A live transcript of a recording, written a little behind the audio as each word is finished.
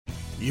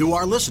You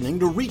are listening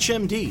to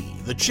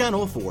ReachMD, the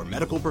channel for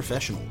medical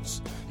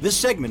professionals. This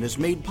segment is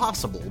made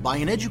possible by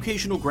an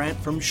educational grant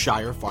from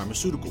Shire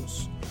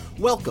Pharmaceuticals.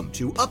 Welcome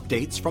to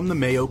Updates from the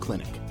Mayo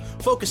Clinic,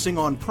 focusing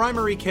on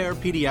primary care,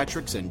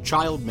 pediatrics, and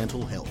child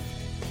mental health.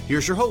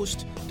 Here's your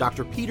host,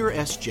 Dr. Peter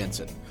S.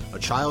 Jensen, a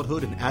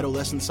childhood and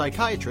adolescent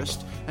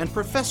psychiatrist and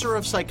professor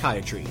of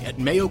psychiatry at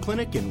Mayo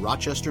Clinic in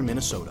Rochester,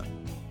 Minnesota.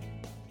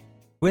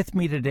 With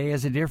me today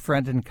is a dear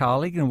friend and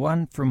colleague, and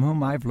one from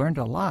whom I've learned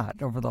a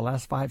lot over the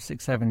last 5,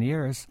 6, 7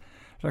 years,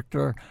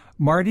 Dr.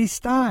 Marty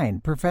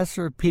Stein,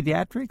 professor of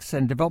pediatrics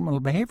and developmental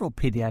behavioral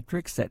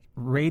pediatrics at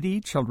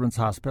Rady Children's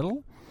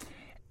Hospital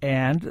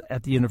and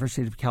at the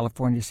University of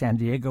California, San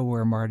Diego,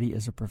 where Marty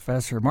is a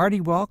professor. Marty,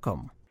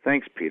 welcome.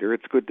 Thanks, Peter.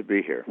 It's good to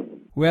be here.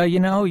 Well, you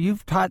know,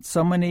 you've taught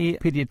so many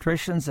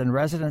pediatricians and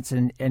residents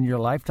in your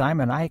lifetime,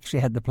 and I actually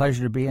had the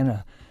pleasure to be in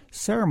a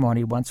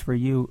ceremony once where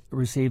you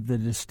received the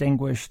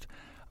Distinguished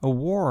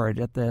Award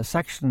at the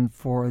section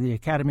for the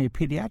Academy of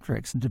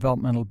Pediatrics,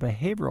 Developmental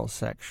Behavioral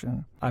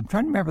section. I'm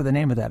trying to remember the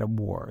name of that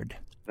award.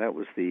 That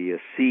was the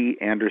C.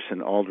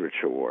 Anderson Aldrich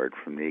Award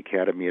from the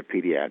Academy of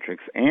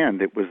Pediatrics, and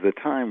it was the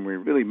time we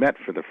really met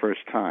for the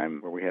first time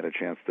where we had a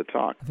chance to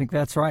talk. I think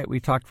that's right.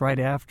 We talked right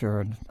after,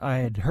 and I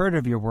had heard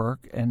of your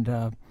work,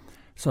 and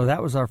so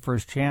that was our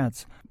first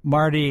chance.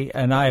 Marty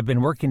and I have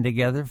been working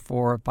together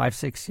for 5,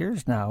 6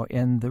 years now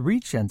in the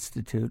Reach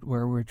Institute,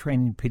 where we're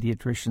training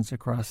pediatricians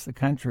across the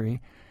country.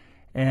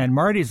 And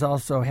Marty's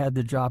also had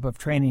the job of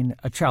training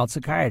a child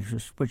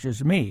psychiatrist, which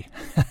is me.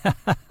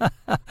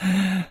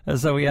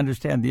 So we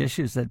understand the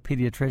issues that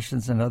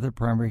pediatricians and other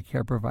primary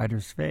care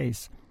providers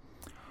face.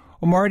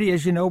 Well, Marty,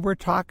 as you know, we're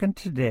talking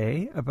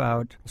today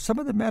about some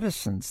of the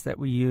medicines that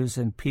we use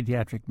in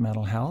pediatric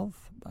mental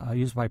health,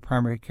 used by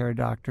primary care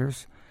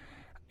doctors.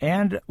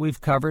 And we've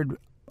covered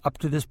up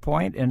to this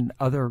point in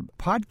other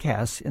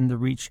podcasts in the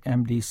Reach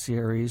MD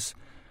series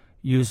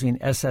using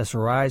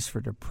SSRIs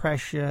for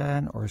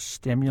depression or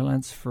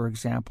stimulants, for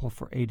example,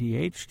 for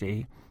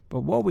ADHD. But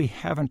what we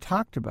haven't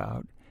talked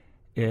about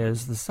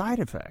is the side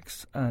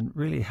effects and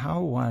really how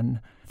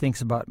one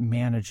thinks about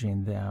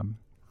managing them.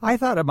 I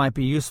thought it might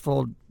be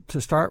useful to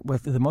start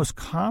with the most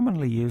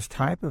commonly used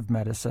type of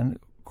medicine,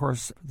 of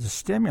course, the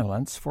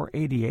stimulants for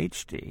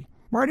ADHD.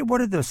 Marty,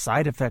 what are the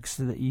side effects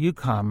that you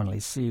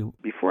commonly see?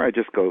 Before I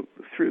just go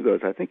through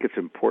those, I think it's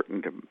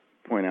important to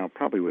point out,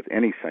 probably with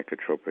any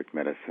psychotropic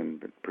medicine,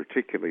 but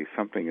particularly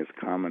something as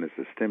common as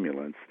the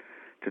stimulants,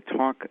 to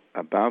talk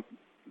about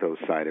those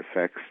side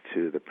effects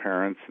to the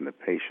parents and the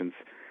patients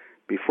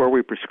before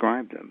we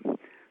prescribe them.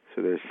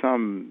 So there's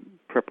some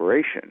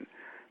preparation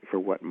for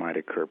what might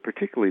occur,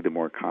 particularly the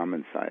more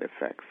common side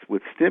effects.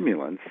 With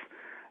stimulants,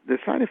 the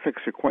side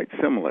effects are quite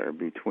similar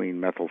between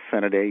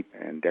methylphenidate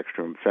and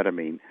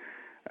dextroamphetamine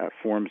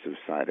forms of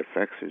side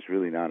effects. There's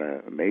really not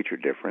a major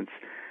difference.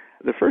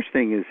 The first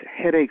thing is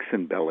headaches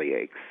and belly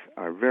aches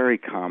are very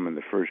common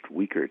the first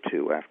week or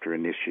two after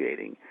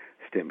initiating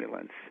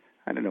stimulants.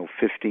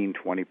 15,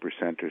 20%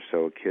 or so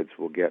of kids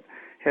will get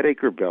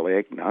headache or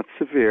bellyache, not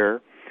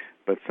severe,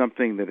 but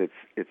something that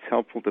it's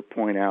helpful to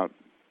point out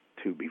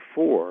to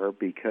before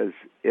because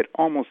it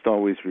almost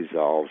always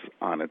resolves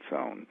on its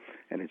own,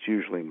 and it's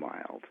usually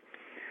mild.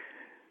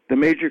 The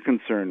major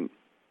concern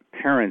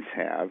parents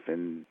have,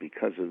 and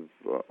because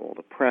of all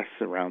the press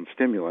around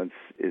stimulants,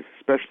 is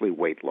especially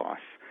weight loss.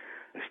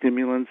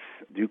 Stimulants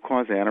do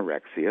cause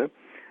anorexia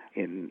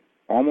in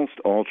almost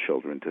all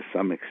children to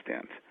some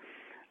extent,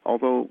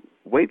 although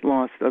weight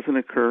loss doesn't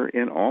occur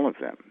in all of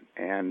them,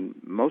 and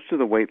most of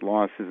the weight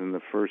loss is in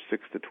the first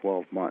 6 to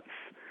 12 months.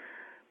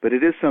 But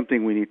it is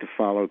something we need to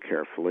follow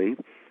carefully,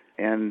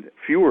 and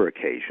fewer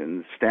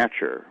occasions,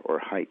 stature or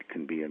height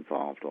can be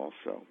involved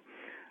also.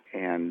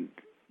 And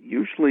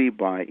usually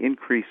by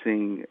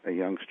increasing a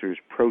youngster's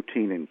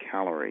protein and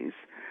calories,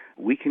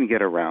 we can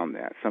get around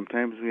that.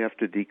 Sometimes we have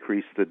to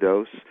decrease the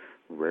dose.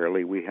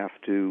 Rarely we have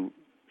to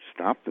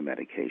stop the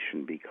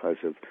medication because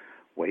of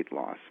weight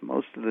loss.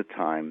 Most of the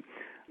time,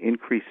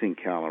 increasing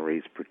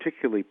calories,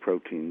 particularly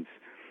proteins,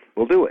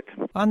 will do it.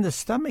 On the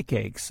stomach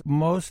aches,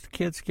 most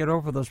kids get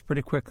over those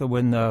pretty quickly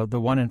when the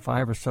 1 in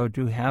 5 or so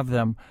do have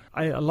them.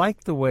 I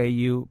like the way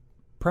you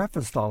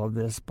prefaced all of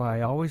this by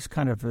always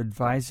kind of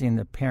advising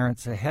the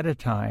parents ahead of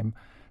time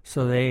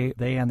so they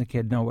and the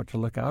kid know what to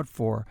look out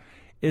for.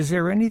 Is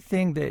there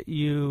anything that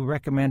you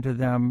recommend to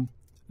them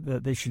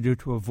that they should do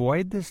to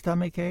avoid the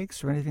stomach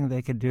aches, or anything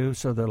they could do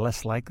so they're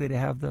less likely to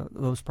have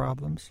those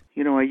problems?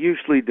 I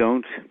usually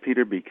don't,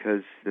 Peter,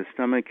 because the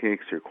stomach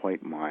aches are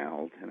quite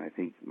mild, and I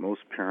think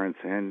most parents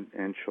and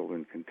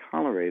children can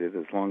tolerate it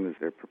as long as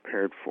they're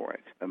prepared for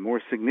it. A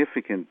more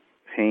significant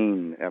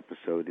pain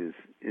episode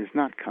is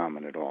not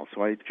common at all,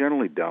 so I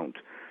generally don't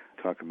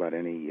talk about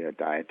any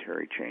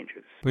dietary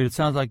changes. But it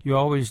sounds like you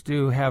always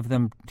do have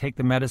them take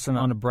the medicine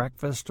on a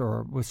breakfast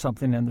or with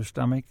something in their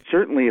stomach?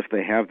 Certainly if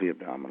they have the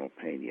abdominal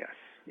pain, yes.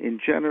 In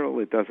general,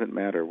 it doesn't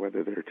matter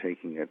whether they're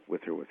taking it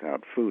with or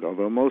without food,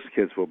 although most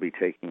kids will be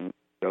taking a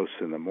dose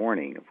in the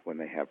morning when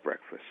they have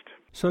breakfast.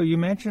 So you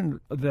mentioned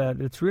that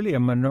it's really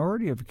a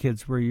minority of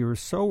kids where you're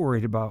so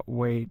worried about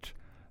weight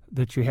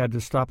that you had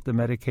to stop the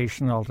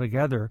medication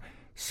altogether.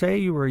 Say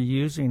you were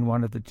using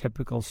one of the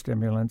typical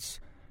stimulants,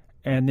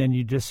 and then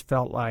you just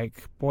felt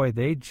like, boy,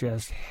 they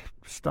just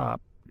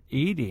stopped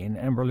eating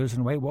and were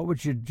losing weight. What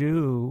would you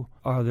do?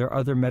 Are there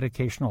other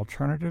medication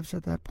alternatives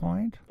at that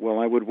point? Well,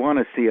 I would want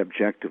to see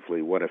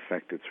objectively what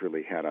effect it's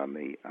really had on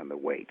the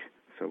weight.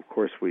 So, of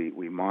course,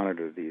 we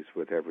monitor these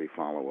with every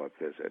follow-up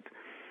visit.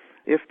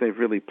 If they've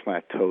really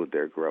plateaued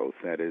their growth,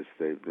 that is,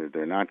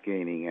 they're not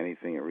gaining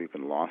anything or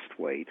even lost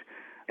weight,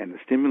 and the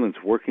stimulant's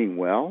working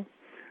well,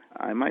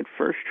 I might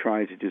first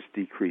try to just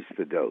decrease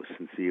the dose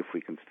and see if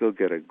we can still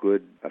get a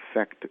good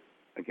effect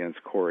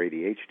against core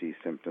ADHD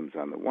symptoms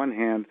on the one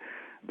hand,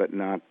 but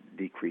not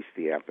decrease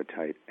the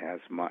appetite as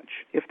much.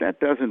 If that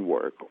doesn't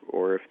work,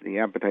 or if the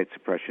appetite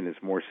suppression is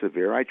more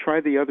severe, I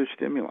try the other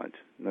stimulant.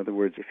 In other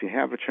words, if you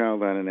have a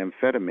child on an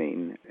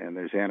amphetamine and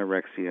there's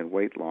anorexia and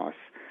weight loss,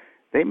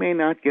 they may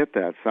not get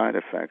that side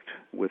effect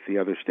with the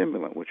other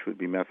stimulant, which would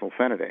be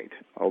methylphenidate.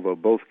 Although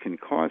both can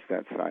cause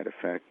that side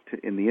effect,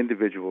 in the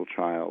individual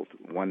child,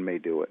 one may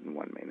do it and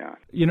one may not.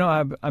 You know,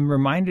 I'm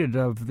reminded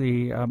of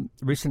the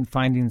recent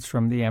findings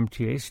from the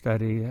MTA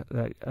study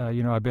that,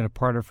 I've been a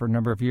part of for a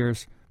number of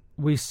years.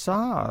 We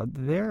saw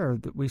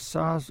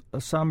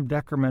some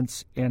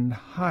decrements in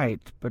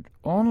height, but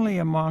only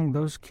among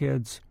those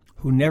kids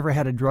who never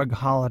had a drug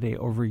holiday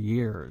over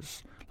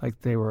years.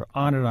 Like they were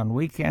on it on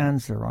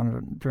weekends, they were on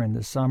it during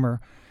the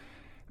summer.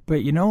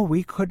 But,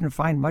 we couldn't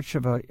find much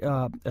of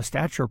a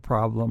stature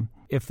problem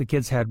if the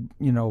kids had,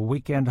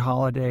 weekend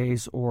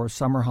holidays or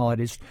summer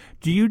holidays.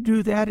 Do you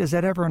do that? Is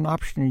that ever an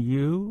option to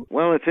you?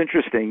 Well, it's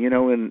interesting.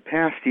 In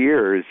past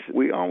years,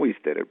 we always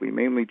did it. We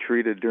mainly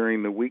treated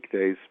during the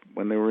weekdays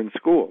when they were in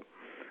school.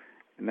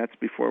 And that's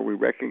before we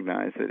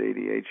recognized that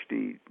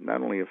ADHD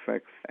not only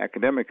affects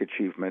academic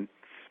achievements,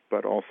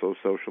 but also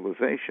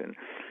socialization.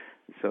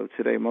 So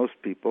today most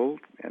people,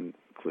 and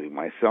including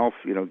myself,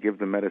 give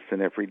the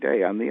medicine every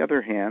day. On the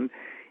other hand,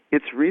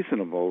 it's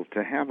reasonable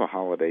to have a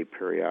holiday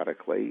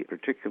periodically,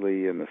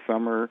 particularly in the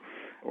summer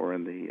or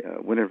in the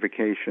winter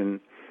vacation.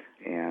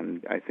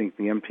 And I think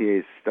the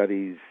MTA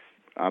study's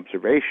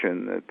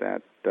observation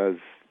that does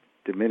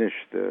diminish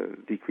the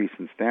decrease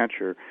in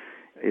stature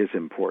is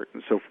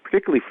important. So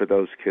particularly for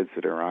those kids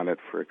that are on it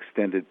for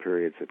extended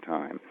periods of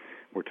time,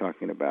 we're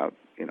talking about,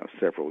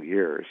 several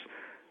years,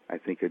 I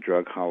think a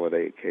drug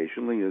holiday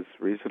occasionally is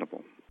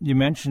reasonable. You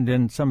mentioned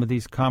in some of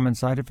these common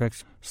side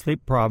effects,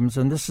 sleep problems,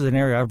 and this is an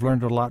area I've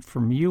learned a lot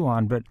from you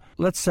on, but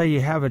let's say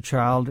you have a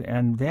child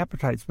and the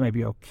appetites may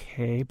be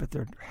okay, but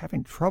they're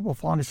having trouble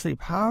falling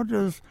asleep. How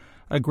does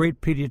a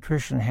great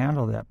pediatrician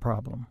handle that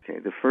problem? Okay,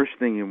 the first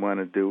thing you want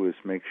to do is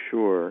make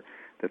sure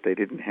that they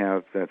didn't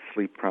have that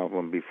sleep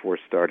problem before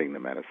starting the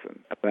medicine.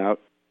 About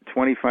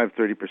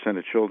 25-30%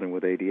 of children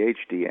with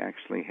ADHD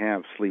actually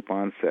have sleep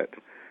onset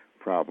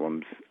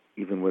problems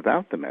even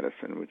without the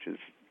medicine, which is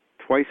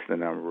twice the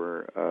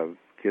number of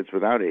kids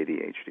without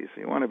ADHD.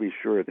 So you want to be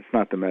sure it's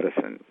not the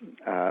medicine.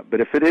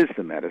 But if it is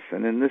the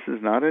medicine, and this is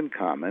not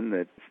uncommon,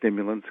 that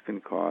stimulants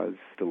can cause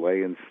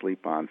delay in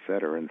sleep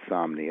onset or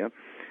insomnia,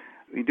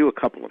 you do a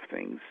couple of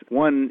things.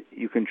 One,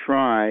 you can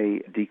try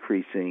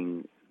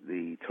decreasing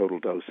the total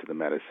dose of the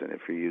medicine.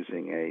 If you're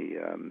using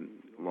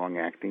a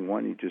long-acting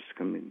one, you just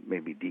can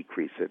maybe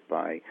decrease it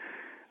by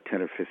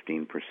 10 or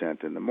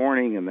 15% in the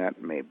morning, and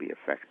that may be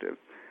effective.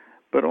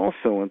 But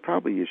also, and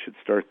probably you should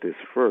start this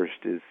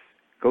first, is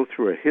go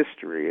through a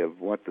history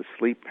of what the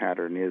sleep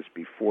pattern is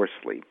before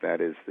sleep, that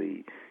is,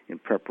 in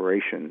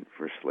preparation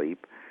for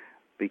sleep,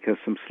 because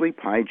some sleep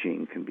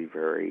hygiene can be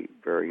very,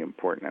 very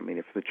important. I mean,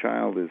 if the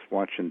child is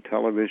watching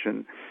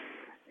television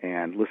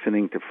and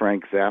listening to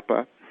Frank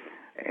Zappa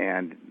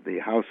and the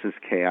house is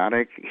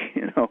chaotic,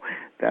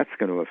 that's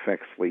going to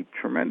affect sleep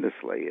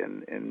tremendously,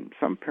 and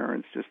some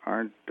parents just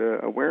aren't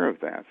aware of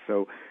that.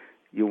 So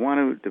you want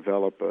to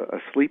develop a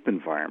sleep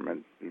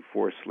environment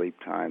before sleep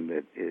time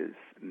that is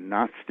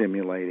not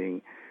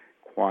stimulating,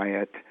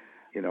 quiet,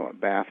 a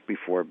bath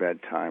before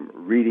bedtime,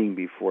 reading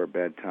before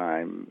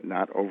bedtime,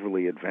 not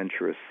overly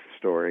adventurous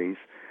stories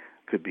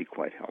could be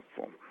quite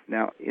helpful.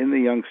 Now, in the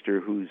youngster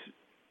who's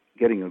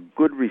getting a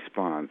good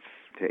response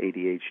to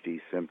ADHD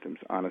symptoms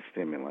on a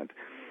stimulant,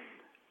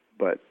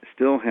 but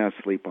still has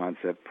sleep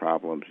onset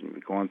problems, and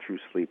you've gone through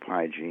sleep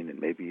hygiene, and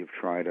maybe you've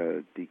tried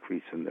a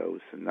decrease in those,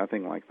 and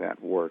nothing like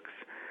that works,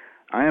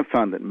 I have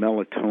found that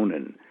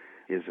melatonin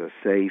is a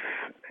safe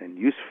and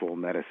useful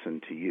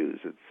medicine to use.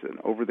 It's an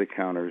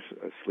over-the-counter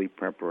sleep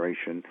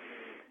preparation.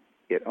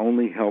 It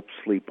only helps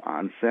sleep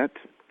onset,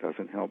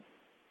 doesn't help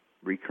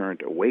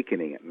recurrent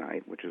awakening at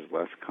night, which is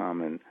less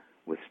common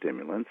with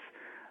stimulants,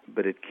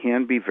 but it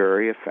can be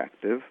very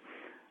effective.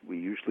 We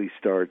usually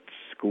start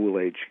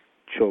school-age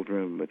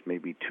children with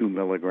maybe 2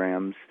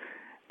 milligrams,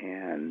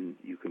 and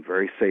you can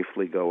very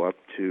safely go up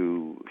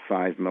to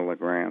 5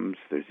 milligrams.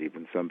 There's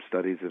even some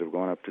studies that have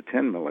gone up to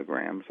 10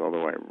 milligrams,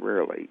 although I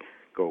rarely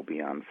go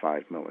beyond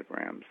 5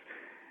 milligrams.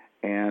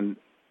 And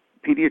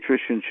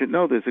pediatricians should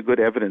know there's a good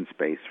evidence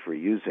base for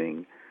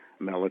using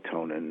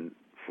melatonin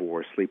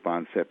for sleep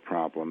onset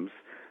problems.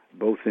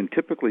 both in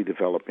typically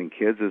developing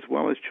kids as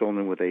well as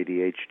children with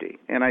ADHD.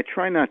 And I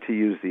try not to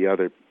use the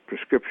other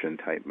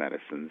prescription-type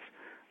medicines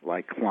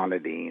like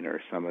clonidine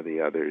or some of the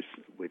others,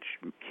 which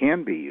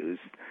can be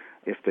used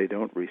if they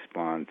don't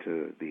respond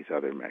to these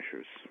other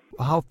measures.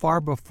 How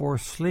far before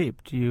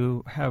sleep do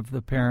you have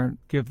the parent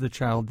give the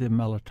child the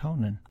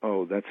melatonin?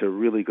 Oh, that's a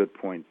really good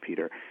point,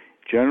 Peter.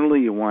 Generally,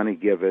 you want to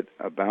give it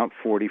about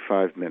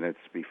 45 minutes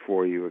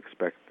before you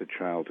expect the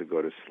child to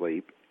go to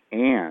sleep.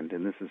 And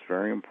this is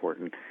very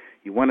important,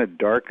 you want to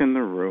darken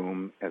the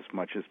room as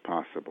much as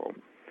possible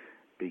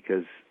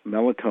because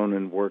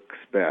melatonin works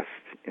best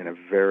in a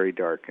very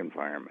dark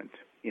environment.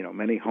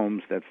 Many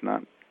homes that's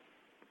not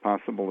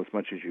possible as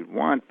much as you'd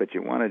want, but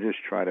you want to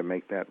just try to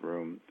make that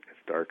room as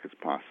dark as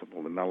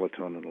possible. The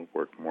melatonin will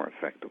work more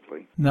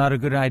effectively. Not a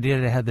good idea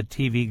to have the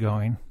TV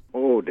going.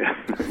 Oh,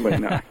 definitely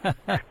not.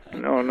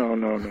 No.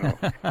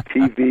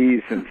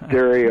 TVs and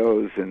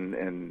stereos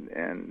and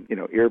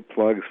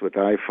earplugs with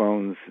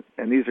iPhones,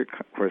 and these are,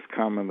 of course,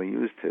 commonly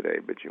used today,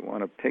 but you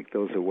want to take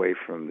those away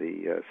from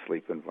the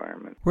sleep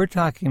environment. We're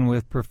talking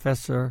with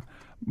Professor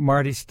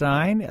Marty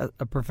Stein,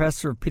 a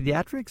professor of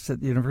pediatrics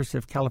at the University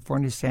of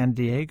California, San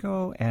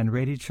Diego, and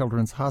Rady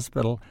Children's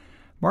Hospital.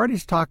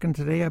 Marty's talking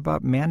today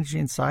about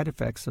managing side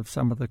effects of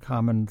some of the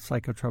common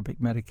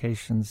psychotropic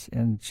medications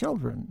in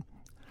children.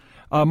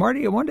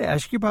 Marty, I wanted to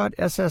ask you about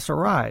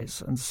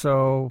SSRIs. And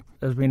so,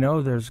 as we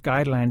know, there's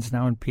guidelines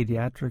now in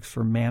pediatrics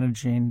for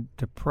managing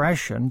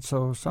depression.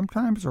 So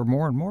sometimes, or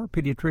more and more,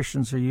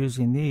 pediatricians are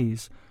using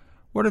these.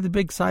 What are the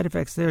big side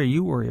effects there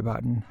you worry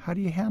about, and how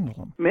do you handle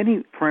them?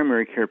 Many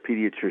primary care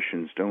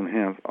pediatricians don't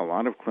have a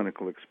lot of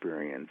clinical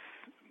experience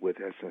with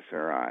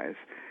SSRIs,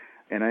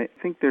 and I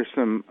think there's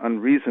some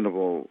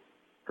unreasonable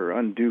or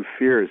undue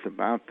fears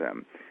about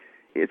them.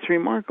 It's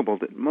remarkable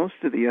that most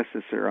of the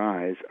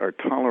SSRIs are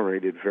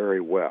tolerated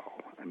very well.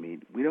 I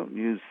mean, we don't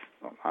use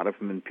a lot of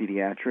them in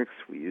pediatrics.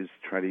 We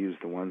try to use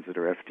the ones that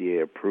are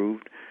FDA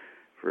approved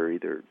for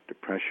either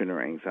depression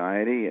or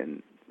anxiety,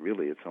 and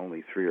really it's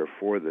only 3 or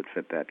 4 that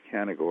fit that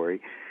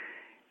category.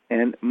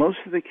 And most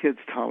of the kids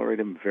tolerate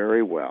them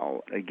very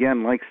well.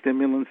 Again, like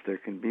stimulants, there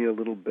can be a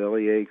little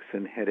belly aches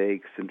and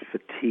headaches and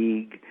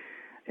fatigue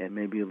and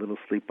maybe a little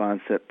sleep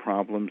onset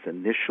problems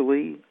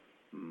initially.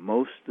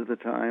 Most of the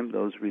time,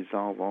 those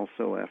resolve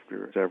also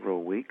after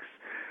several weeks.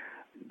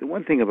 The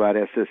one thing about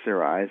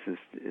SSRIs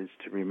is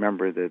to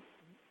remember that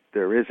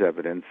there is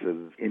evidence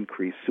of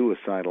increased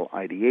suicidal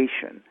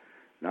ideation,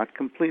 not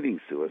completing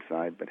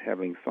suicide, but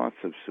having thoughts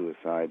of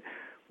suicide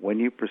when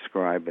you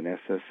prescribe an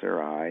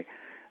SSRI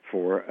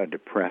for a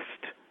depressed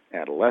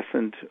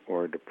adolescent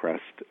or a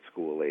depressed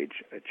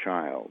school-age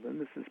child. And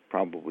this is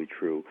probably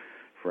true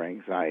for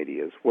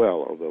anxiety as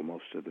well, although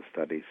most of the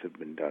studies have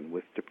been done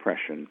with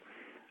depression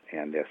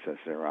and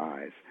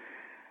SSRIs.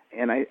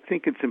 And I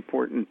think it's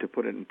important to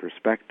put it in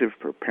perspective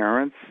for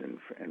parents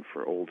and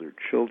for older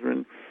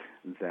children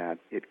that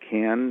it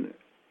can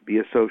be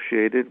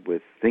associated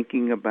with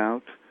thinking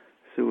about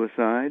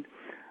suicide,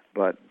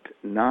 but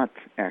not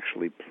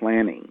actually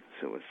planning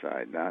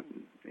suicide, not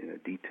in a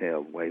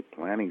detailed way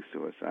planning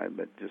suicide,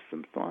 but just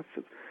some thoughts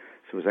of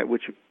suicide,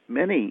 which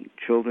many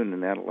children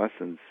and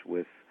adolescents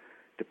with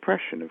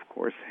depression, of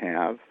course,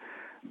 have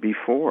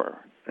before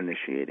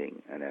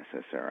initiating an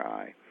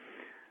SSRI.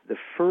 The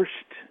first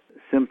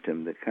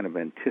symptom that kind of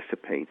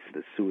anticipates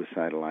the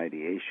suicidal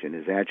ideation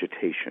is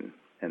agitation.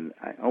 And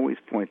I always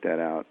point that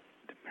out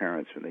to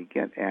parents when they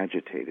get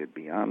agitated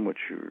beyond what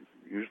you're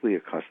usually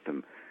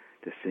accustomed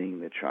to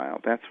seeing the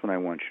child. That's when I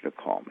want you to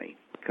call me,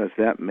 because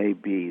that may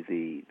be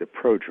the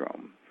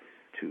prodrome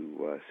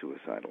to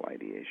suicidal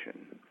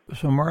ideation.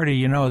 So,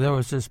 Marty, there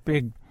was this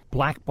big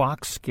black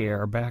box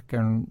scare back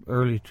in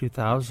early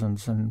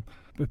 2000s, and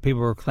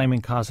people were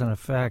claiming cause and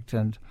effect,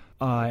 and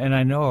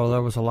I know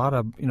there was a lot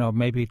of,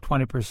 maybe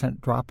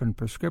 20% drop in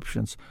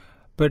prescriptions.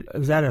 But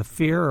is that a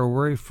fear or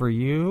worry for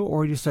you?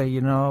 Or you say,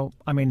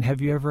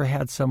 have you ever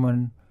had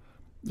someone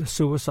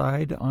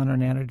suicide on an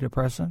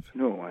antidepressant?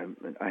 No,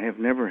 I have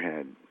never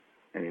had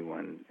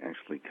anyone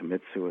actually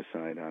commit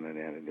suicide on an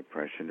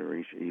antidepressant or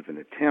even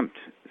attempt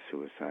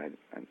suicide.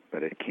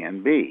 But it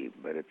can be,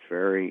 but it's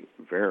very,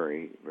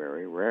 very,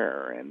 very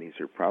rare. And these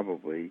are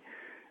probably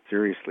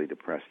seriously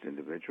depressed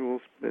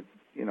individuals, but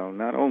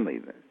not only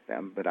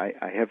them, but I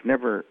have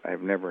never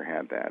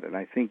had that. And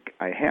I think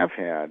I have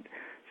had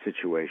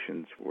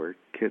situations where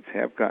kids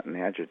have gotten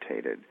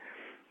agitated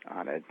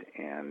on it,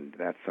 and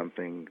that's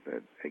something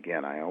that,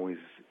 again, I always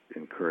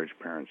encourage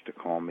parents to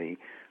call me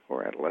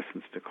or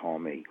adolescents to call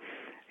me,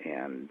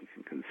 and you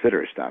can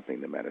consider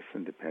stopping the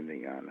medicine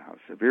depending on how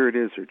severe it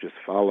is, or just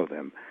follow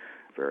them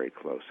very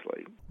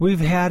closely. We've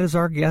had as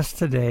our guest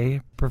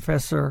today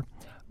Professor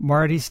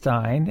Marty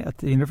Stein at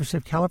the University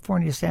of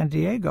California, San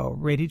Diego,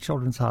 Rady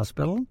Children's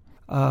Hospital.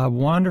 A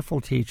wonderful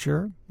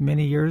teacher,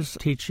 many years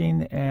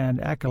teaching and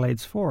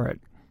accolades for it.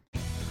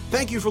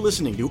 Thank you for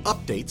listening to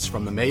Updates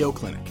from the Mayo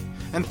Clinic.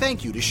 And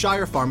thank you to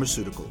Shire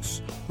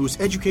Pharmaceuticals,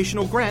 whose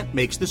educational grant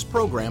makes this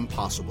program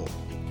possible.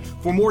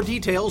 For more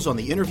details on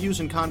the interviews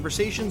and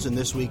conversations in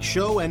this week's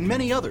show and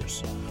many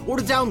others, or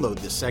to download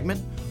this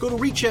segment, Go to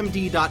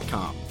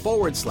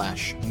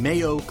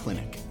reachmd.com/Mayo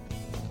Clinic.